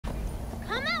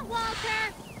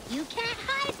You can't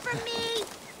hide from me!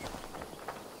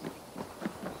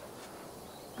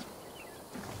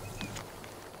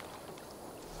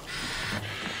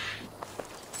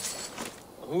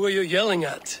 Who are you yelling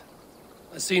at?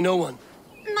 I see no one.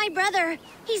 My brother.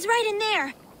 He's right in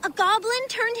there. A goblin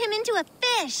turned him into a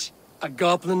fish. A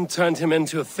goblin turned him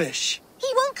into a fish. He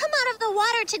won't come out of the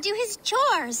water to do his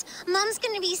chores. Mom's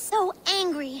gonna be so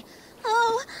angry.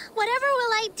 Oh, whatever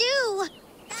will I do?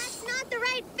 That's not the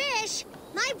right fish.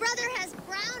 My brother has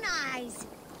brown eyes.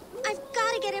 I've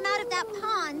got to get him out of that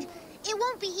pond. It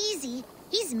won't be easy.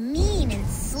 He's mean and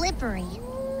slippery.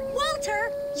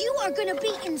 Walter, you are gonna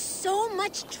be in so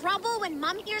much trouble when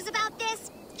Mom hears about this.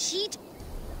 She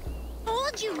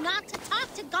told you not to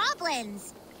talk to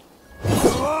goblins.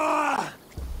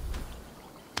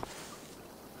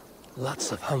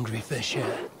 Lots of hungry fish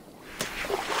here.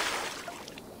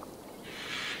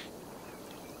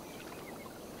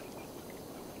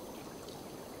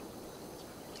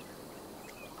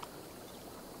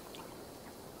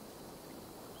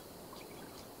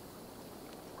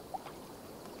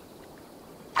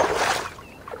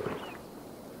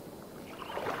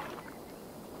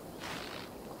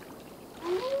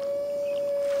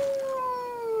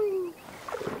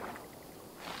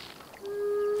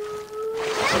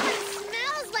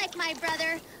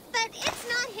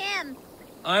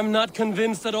 I'm not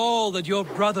convinced at all that your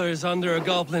brother is under a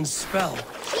goblin's spell.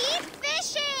 Keep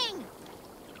fishing!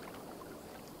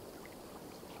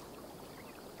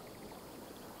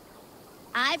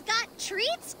 I've got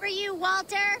treats for you,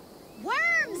 Walter.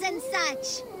 Worms and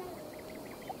such.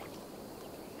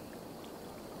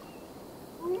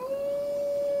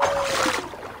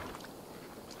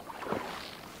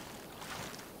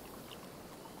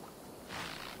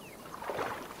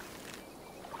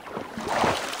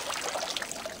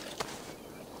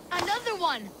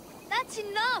 That's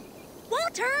enough!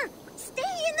 Walter! Stay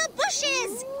in the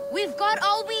bushes! We've got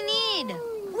all we need!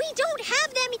 We don't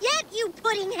have them yet, you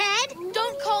pudding head!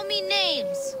 Don't call me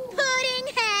names!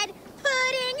 Pudding head!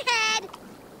 Pudding head!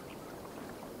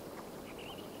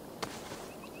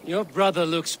 Your brother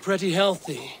looks pretty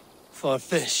healthy for a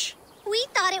fish. We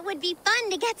thought it would be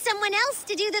fun to get someone else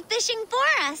to do the fishing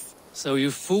for us. So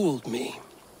you fooled me.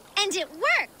 And it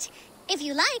worked! If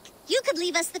you like, you could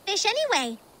leave us the fish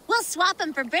anyway. We'll swap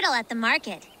them for brittle at the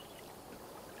market.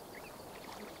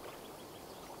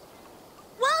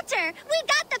 Walter, we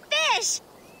got the fish!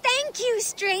 Thank you,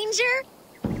 stranger!